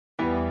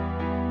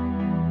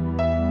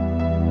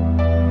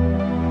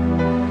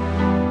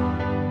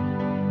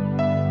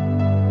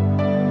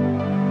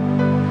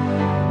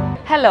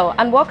Hello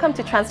and welcome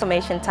to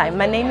Transformation Time.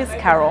 My name is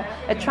Carol,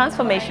 a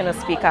transformational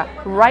speaker,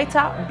 writer,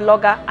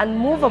 blogger and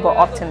movable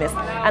optimist,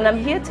 and I'm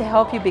here to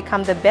help you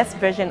become the best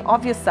version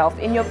of yourself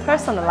in your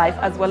personal life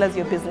as well as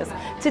your business.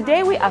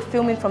 Today we are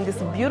filming from this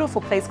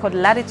beautiful place called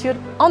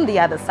Latitude on the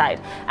other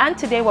side, and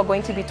today we're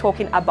going to be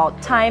talking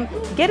about time,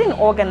 getting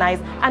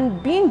organized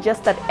and being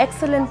just that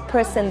excellent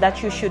person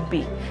that you should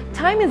be.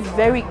 Time is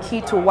very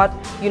key to what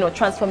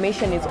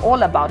transformation is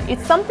all about.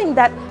 It's something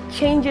that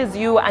changes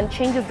you and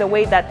changes the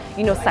way that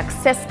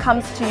success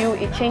comes to you.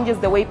 It changes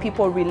the way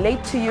people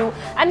relate to you,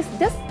 and it's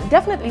just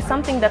definitely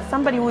something that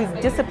somebody who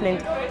is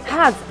disciplined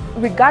has,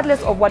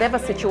 regardless of whatever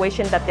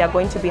situation that they are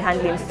going to be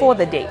handling for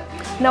the day.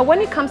 Now when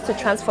it comes to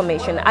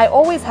transformation, I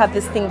always have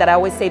this thing that I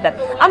always say that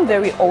I'm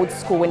very old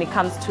school when it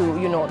comes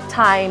to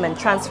time and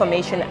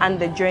transformation and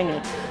the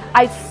journey.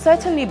 I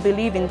certainly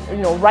believe in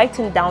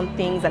writing down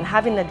things and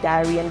having a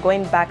diary and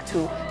going back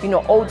to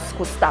old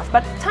school stuff.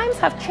 But times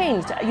have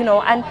changed,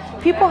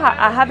 and people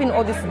are having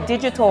all these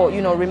digital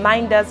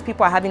reminders.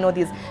 People are having all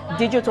these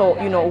digital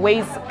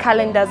ways,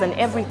 calendars and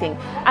everything.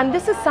 And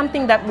this is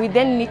something that we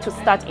then need to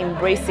start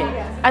embracing.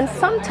 And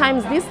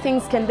sometimes these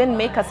things can then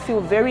make us feel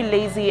very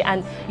lazy,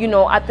 and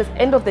at the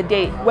end of the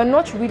day we're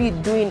not really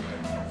doing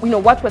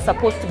what we're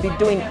supposed to be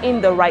doing in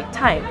the right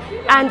time.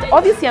 And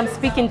obviously I'm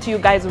speaking to you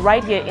guys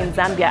right here in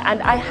Zambia,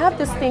 and I have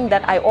this thing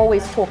that I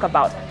always talk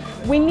about.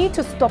 We need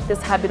to stop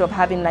this habit of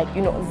having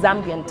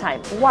Zambian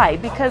time. Why?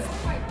 Because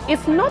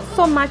it's not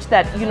so much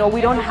that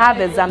we don't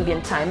have a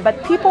Zambian time,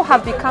 but people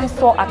have become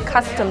so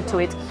accustomed to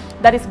it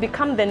that it's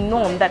become the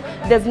norm, that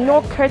there's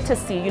no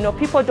courtesy.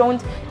 People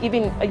don't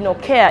even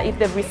care if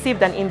they've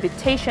received an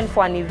invitation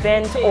for an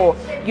event, or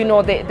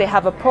they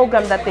have a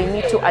program that they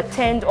need to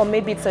attend, or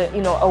maybe it's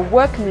a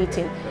work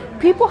meeting.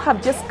 People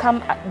have just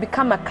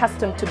become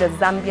accustomed to the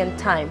Zambian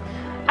time.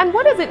 And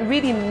what does it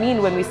really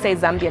mean when we say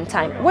Zambian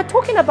time? We're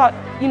talking about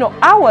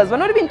hours. We're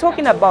not even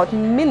talking about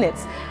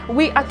minutes.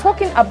 We are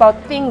talking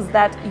about things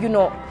that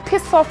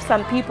piss off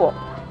some people.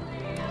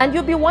 And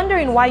you'll be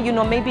wondering why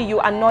maybe you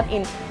are not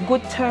in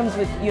good terms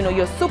with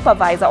your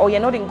supervisor, or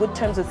you're not in good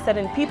terms with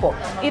certain people.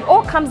 It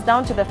all comes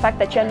down to the fact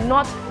that you're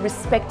not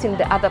respecting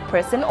the other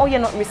person, or you're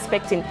not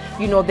respecting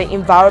the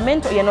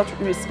environment, or you're not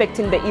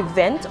respecting the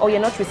event, or you're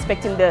not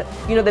respecting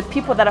the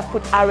people that have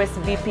put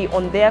RSVP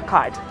on their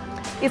card.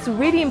 It's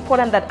really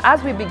important that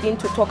as we begin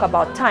to talk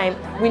about time,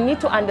 we need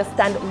to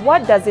understand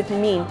what does it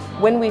mean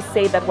when we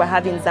say that we're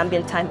having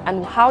Zambian time,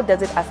 and how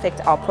does it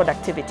affect our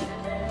productivity.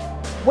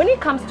 When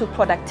it comes to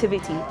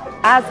productivity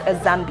as a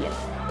Zambian,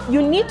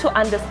 you need to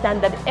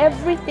understand that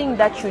everything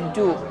that you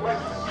do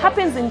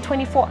happens in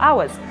 24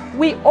 hours.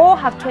 We all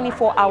have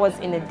 24 hours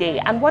in a day.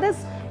 And what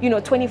does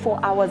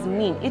 24 hours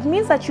mean? It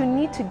means that you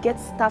need to get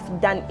stuff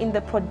done in the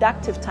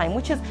productive time,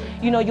 which is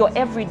your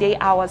everyday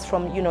hours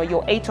from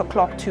your 8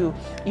 o'clock to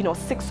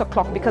 6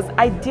 o'clock, because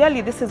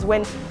ideally this is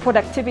when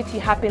productivity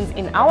happens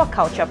in our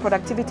culture,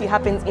 productivity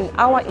happens in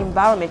our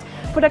environment,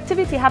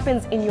 productivity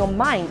happens in your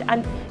mind.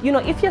 And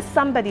if you're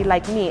somebody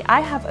like me, I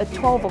have a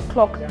 12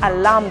 o'clock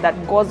alarm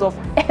that goes off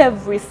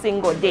every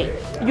single day.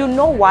 You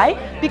know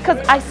why?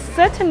 Because I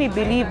certainly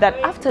believe that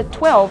after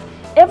 12,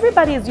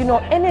 everybody's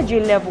energy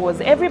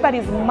levels,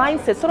 everybody's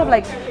mindset sort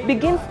of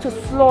begins to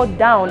slow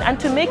down. And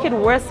to make it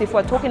worse, if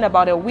we're talking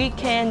about a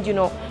weekend,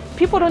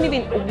 people don't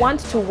even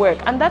want to work.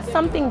 And that's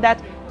something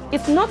that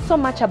it's not so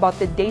much about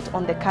the date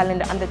on the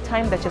calendar and the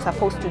time that you're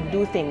supposed to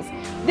do things.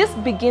 This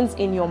begins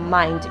in your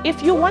mind.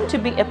 If you want to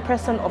be a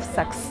person of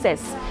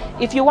success,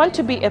 if you want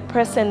to be a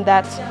person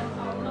that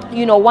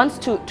wants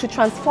to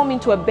transform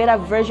into a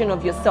better version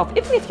of yourself,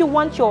 even if you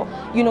want your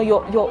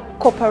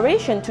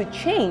corporation to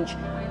change,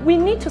 we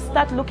need to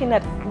start looking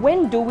at,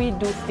 when do we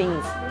do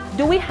things?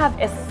 Do we have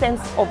a sense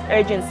of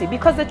urgency?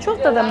 Because the truth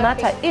of the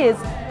matter is,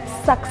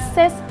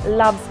 success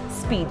loves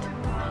speed.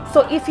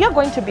 So if you're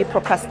going to be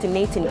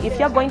procrastinating, if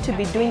you're going to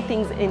be doing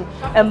things in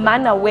a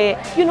manner where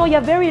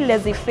you're very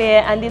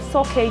laissez-faire and it's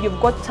okay,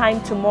 you've got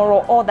time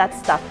tomorrow, all that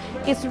stuff,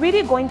 it's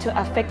really going to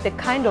affect the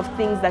kind of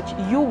things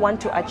that you want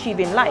to achieve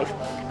in life.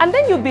 And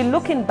then you'll be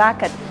looking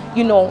back at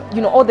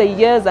all the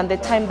years and the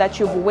time that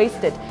you've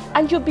wasted,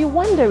 and you'll be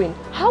wondering,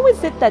 how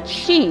is it that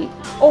she,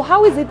 or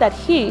how is it that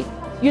he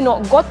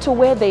got to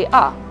where they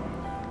are?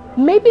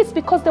 Maybe it's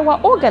because they were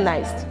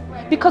organized.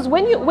 Because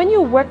when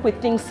you work with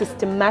things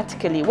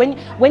systematically,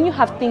 when you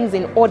have things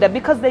in order,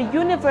 because the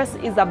universe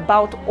is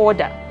about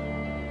order.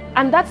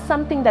 And that's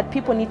something that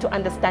people need to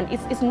understand.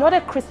 It's not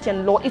a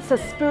Christian law, it's a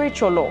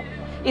spiritual law.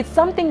 It's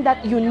something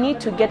that you need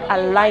to get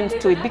aligned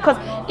to it. Because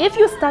if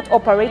you start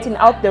operating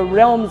out the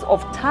realms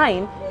of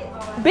time,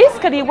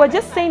 basically we're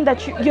just saying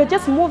that you're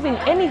just moving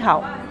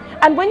anyhow.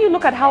 And when you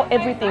look at how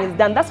everything is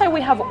done, that's why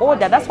we have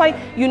order. That's why,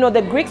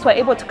 the Greeks were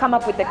able to come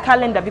up with the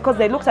calendar, because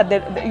they looked at the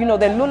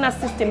lunar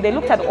system. They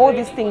looked at all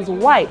these things.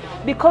 Why?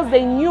 Because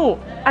they knew,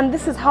 and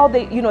this is how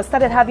they,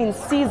 started having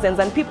seasons.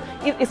 And people,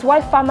 it's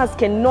why farmers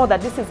can know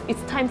that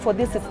it's time for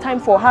this, it's time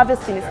for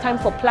harvesting, it's time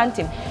for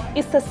planting.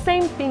 It's the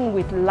same thing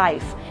with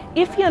life.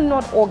 If you're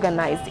not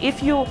organized,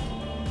 if you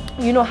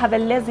have a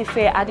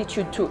laissez-faire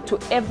attitude to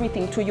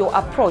everything, to your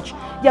approach,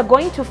 you're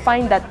going to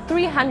find that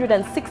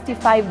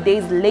 365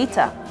 days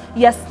later,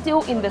 you're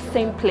still in the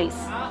same place.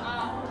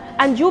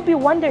 And you'll be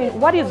wondering,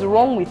 what is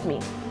wrong with me?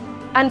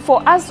 And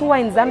for us who are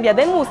in Zambia,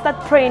 then we'll start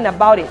praying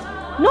about it.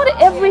 Not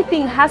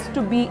everything has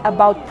to be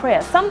about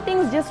prayer. Some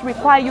things just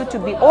require you to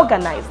be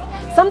organized.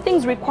 Some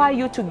things require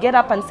you to get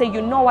up and say,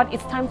 you know what,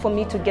 it's time for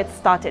me to get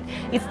started.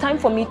 It's time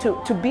for me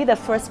to be the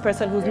first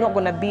person who's not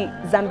going to be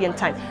Zambian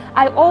time.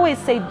 I always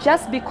say,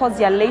 just because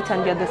you're late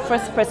and you're the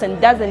first person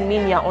doesn't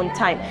mean you're on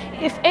time.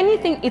 If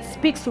anything, it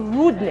speaks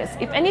rudeness.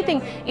 If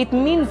anything, it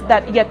means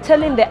that you're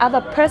telling the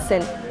other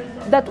person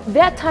that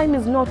their time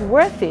is not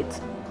worth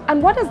it.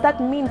 And what does that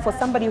mean for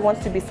somebody who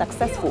wants to be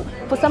successful,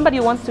 for somebody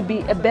who wants to be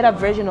a better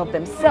version of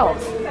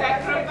themselves?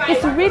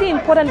 It's really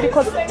important,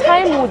 because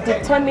time will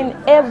determine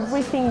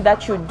everything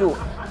that you do.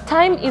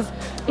 Time is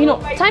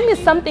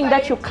something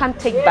that you can't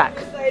take back.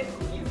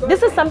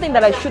 This is something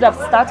that I should have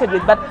started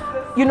with, but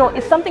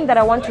it's something that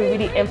I want to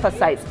really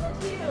emphasize.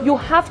 You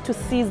have to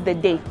seize the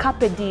day,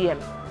 carpe diem.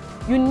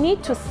 You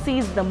need to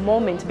seize the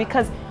moment,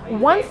 because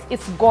once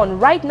it's gone,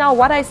 right now,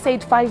 what I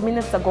said 5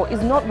 minutes ago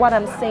is not what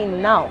I'm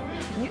saying now.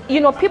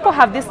 People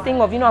have this thing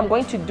of, I'm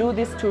going to do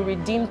this to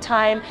redeem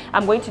time.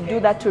 I'm going to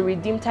do that to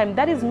redeem time.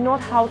 That is not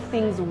how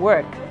things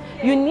work.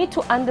 You need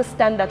to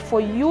understand that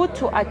for you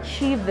to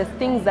achieve the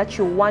things that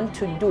you want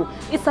to do,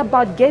 it's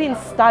about getting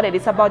started.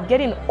 It's about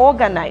getting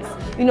organized.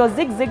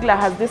 Zig Ziglar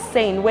has this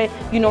saying where,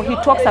 he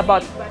talks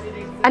about,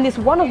 and it's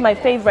one of my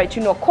favorite,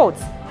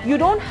 quotes. You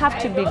don't have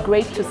to be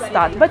great to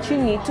start, but you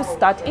need to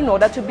start in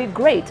order to be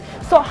great.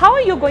 So how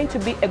are you going to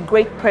be a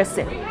great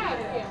person?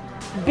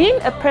 Being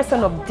a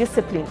person of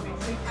discipline,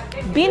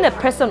 being a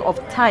person of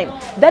time,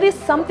 that is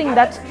something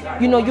that,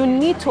 you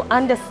need to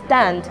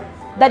understand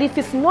that if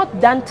it's not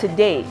done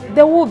today,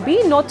 there will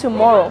be no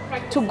tomorrow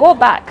to go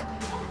back.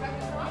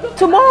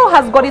 Tomorrow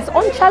has got its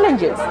own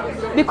challenges,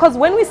 because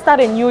when we start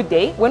a new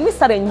day, when we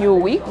start a new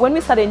week, when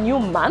we start a new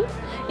month,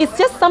 it's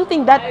just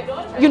something that,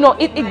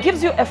 it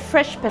gives you a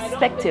fresh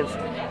perspective.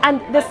 And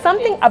there's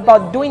something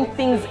about doing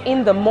things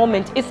in the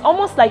moment. It's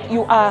almost like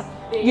you are,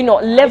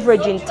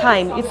 leveraging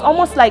time. It's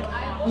almost like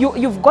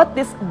you've got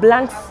this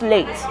blank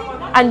slate,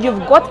 and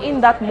you've got in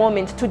that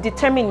moment to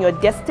determine your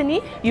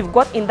destiny. You've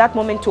got in that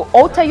moment to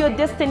alter your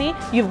destiny.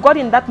 You've got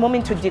in that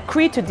moment to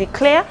decree, to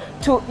declare,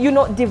 to,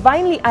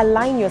 divinely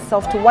align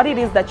yourself to what it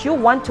is that you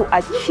want to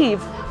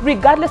achieve,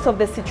 regardless of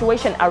the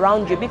situation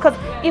around you. Because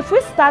if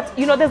we start,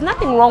 there's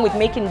nothing wrong with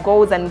making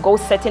goals and goal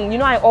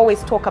setting. I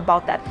always talk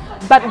about that.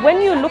 But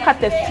when you look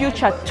at the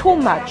future too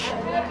much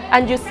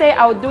and you say,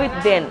 I'll do it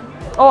then,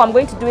 oh, I'm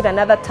going to do it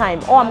another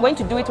time, oh, I'm going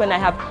to do it when I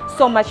have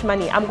so much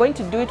money, I'm going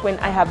to do it when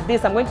I have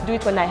this, I'm going to do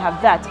it when I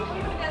have that.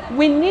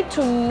 We need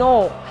to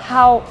know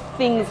how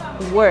things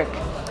work.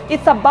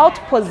 It's about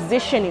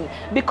positioning,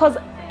 because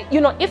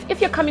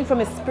if you're coming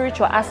from a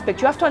spiritual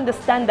aspect, you have to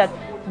understand that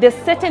there's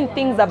certain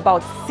things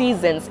about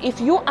seasons.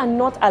 If you are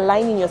not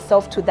aligning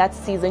yourself to that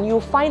season, you'll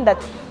find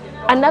that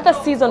another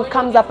season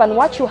comes up, and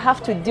what you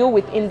have to deal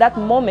with in that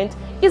moment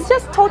is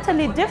just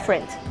totally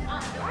different.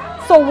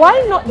 So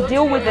why not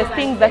deal with the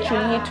things that you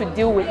need to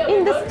deal with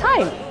in this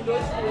time?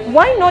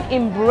 Why not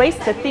embrace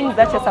the things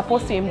that you're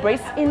supposed to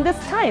embrace in this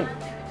time?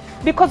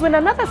 Because when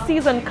another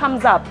season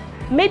comes up,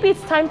 maybe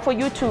it's time for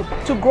you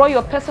to grow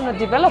your personal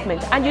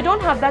development, and you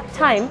don't have that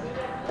time,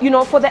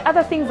 for the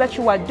other things that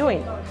you are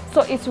doing.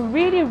 So it's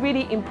really,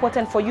 really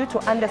important for you to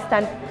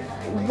understand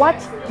what,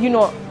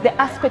 the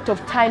aspect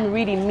of time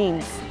really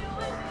means.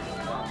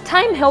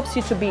 Time helps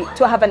you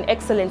to have an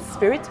excellent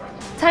spirit.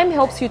 Time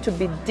helps you to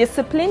be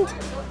disciplined.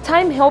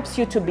 Time helps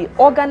you to be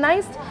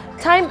organized.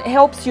 Time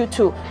helps you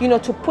to,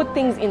 to put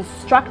things in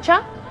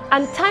structure.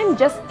 And time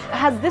just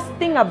has this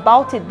thing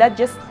about it that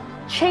just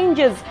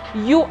changes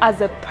you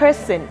as a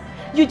person.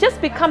 You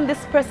just become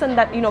this person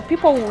that,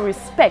 people will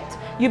respect.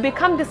 You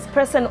become this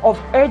person of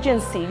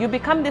urgency. You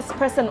become this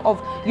person of,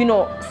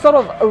 sort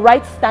of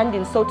right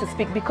standing, so to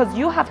speak, because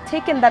you have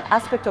taken that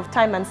aspect of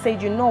time and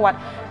said, you know what,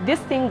 this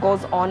thing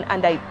goes on,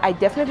 and I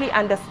definitely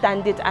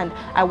understand it, and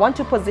I want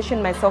to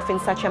position myself in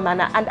such a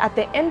manner. And at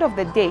the end of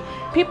the day,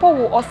 people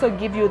will also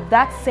give you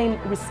that same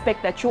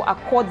respect that you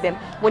accord them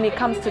when it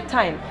comes to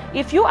time.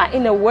 If you are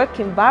in a work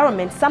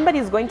environment, somebody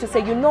is going to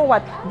say, you know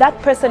what, that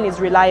person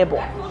is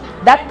reliable.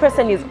 That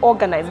person is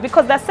organized,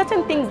 because there are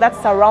certain things that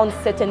surround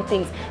certain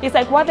things. It's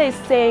like what they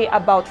say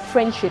about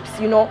friendships,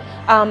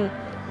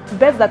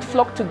 birds that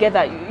flock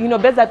together,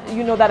 birds that,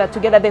 that are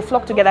together, they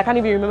flock together. I can't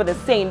even remember the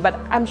saying, but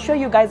I'm sure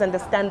you guys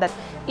understand that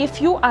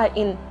if you are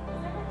in,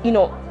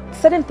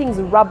 certain things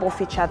rub off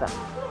each other.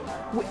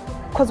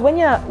 Because when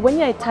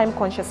you're a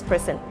time-conscious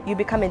person, you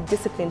become a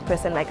disciplined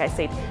person, like I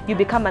said. You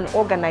become an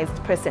organized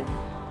person.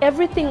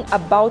 Everything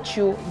about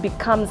you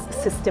becomes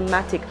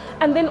systematic,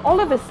 and then all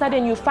of a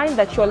sudden you find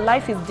that your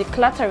life is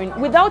decluttering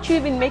without you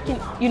even making,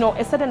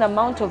 a certain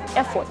amount of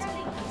effort.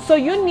 So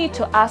you need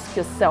to ask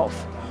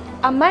yourself,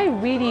 am I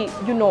really,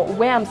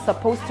 where I'm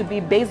supposed to be,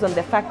 based on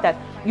the fact that,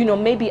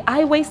 maybe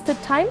I wasted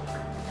time?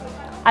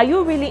 Are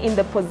you really in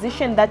the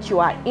position that you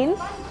are in?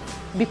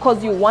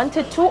 because you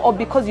wanted to or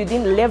because you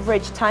didn't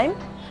leverage time?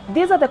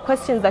 These are the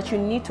questions that you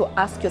need to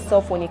ask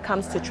yourself when it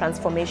comes to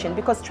transformation,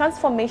 because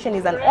transformation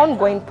is an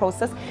ongoing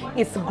process.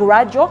 It's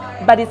gradual,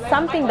 but it's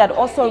something that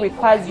also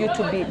requires you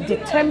to be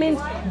determined,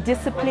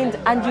 disciplined,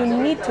 and you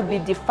need to be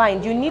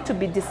defined. You need to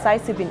be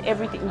decisive in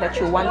everything that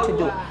you want to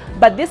do.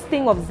 But this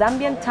thing of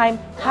Zambian time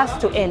has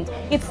to end.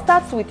 It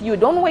starts with you.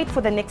 Don't wait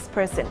for the next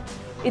person.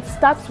 It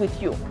starts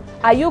with you.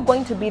 Are you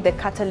going to be the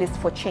catalyst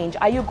for change?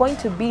 Are you going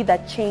to be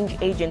that change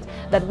agent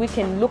that we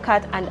can look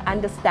at and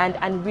understand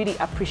and really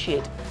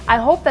appreciate? I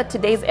hope that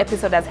today's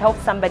episode has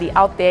helped somebody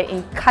out there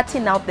in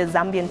cutting out the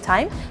Zambian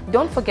time.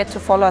 Don't forget to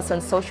follow us on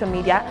social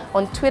media,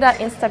 on Twitter,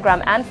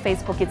 Instagram, and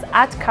Facebook. It's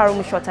at Caro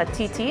Mushota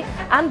TT,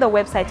 and the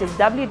website is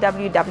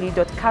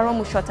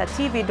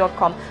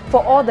www.caromushotatv.com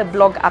for all the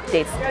blog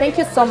updates. Thank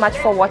you so much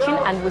for watching,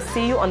 and we'll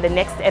see you on the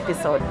next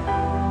episode.